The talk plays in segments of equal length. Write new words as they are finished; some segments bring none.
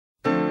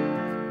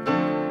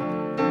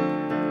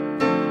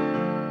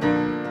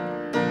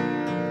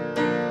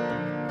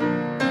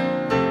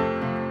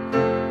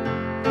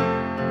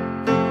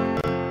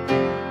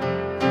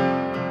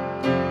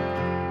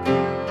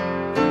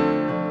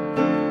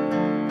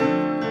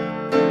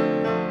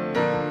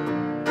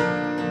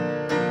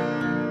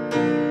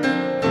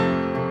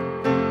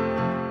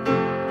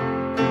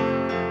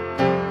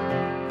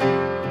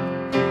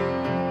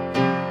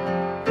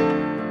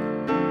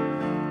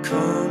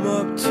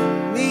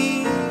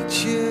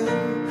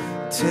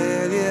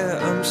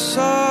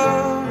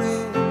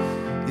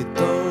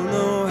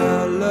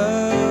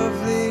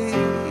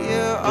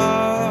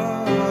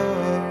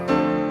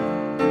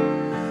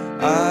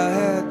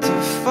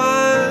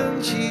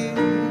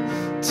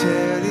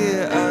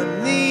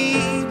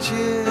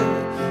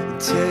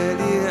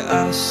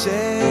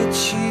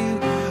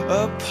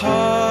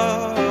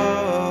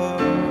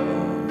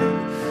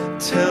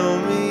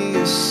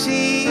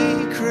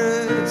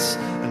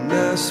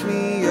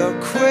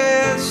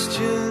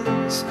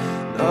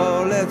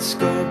let's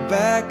go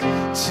back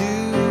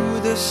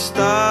to the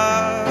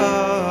start.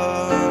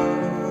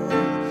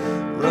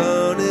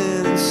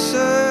 Running in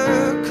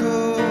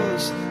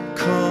circles,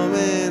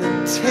 coming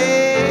in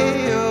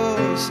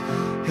tails,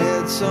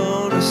 heads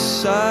on the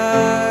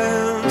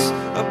sides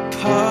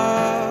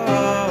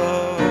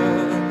apart.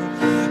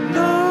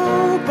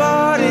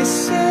 Nobody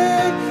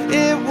said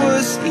it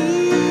was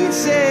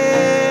easy.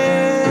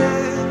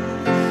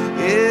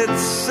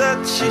 It's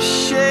such a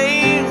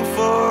shame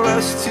for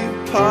us to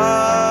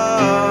part.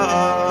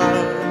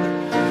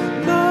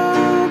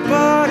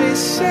 Nobody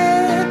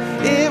said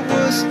it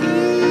was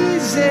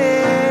easy.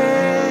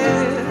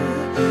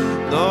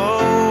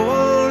 No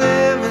one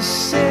ever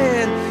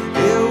said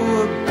it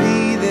would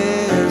be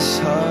this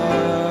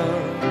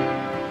hard.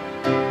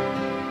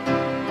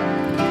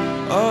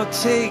 Oh,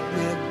 take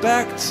me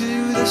back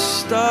to the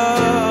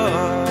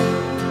start.